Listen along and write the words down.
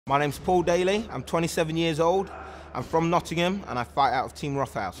My name's Paul Daley, I'm 27 years old, I'm from Nottingham and I fight out of Team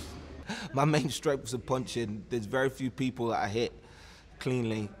Roughhouse. My main strength was punching. There's very few people that I hit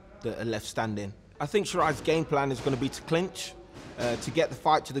cleanly that are left standing. I think Shirai's game plan is going to be to clinch, to get the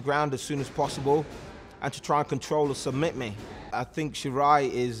fight to the ground as soon as possible and to try and control or submit me. I think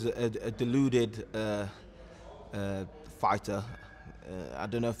Shirai is a deluded fighter. I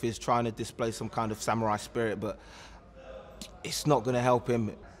don't know if he's trying to display some kind of samurai spirit, but it's not going to help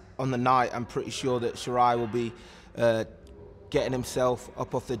him. On the night, I'm pretty sure that Shirai will be getting himself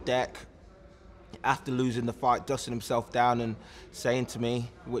up off the deck after losing the fight, dusting himself down and saying to me,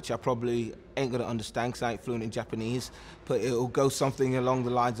 which I probably ain't going to understand because I ain't fluent in Japanese, but it'll go something along the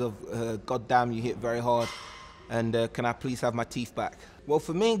lines of, God damn, you hit very hard, and can I please have my teeth back? Well,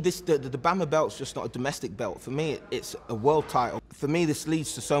 for me, the BAMMA belt's just not a domestic belt. For me, it's a world title. For me, this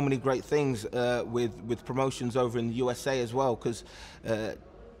leads to so many great things with promotions over in the USA as well, because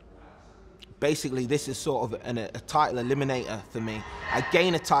basically this is sort of a title eliminator for me. I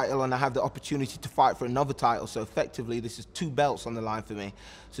gain a title and I have the opportunity to fight for another title, so effectively this is two belts on the line for me.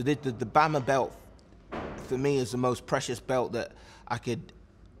 So the BAMMA belt, for me, is the most precious belt that I could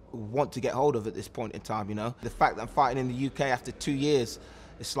want to get hold of at this point in time, you know. The fact that I'm fighting in the UK after 2 years,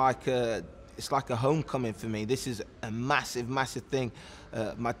 it's like a homecoming for me. This is a massive, massive thing.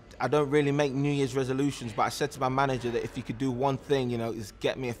 I don't really make New Year's resolutions, but I said to my manager that if he could do one thing, you know, is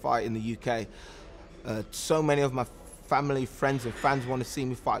get me a fight in the UK. So many of my family, friends, and fans want to see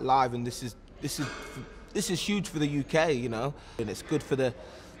me fight live, and this is huge for the UK, you know, and it's good for the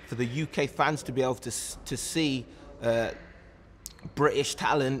UK fans to be able to see British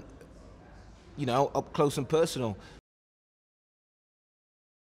talent, you know, up close and personal.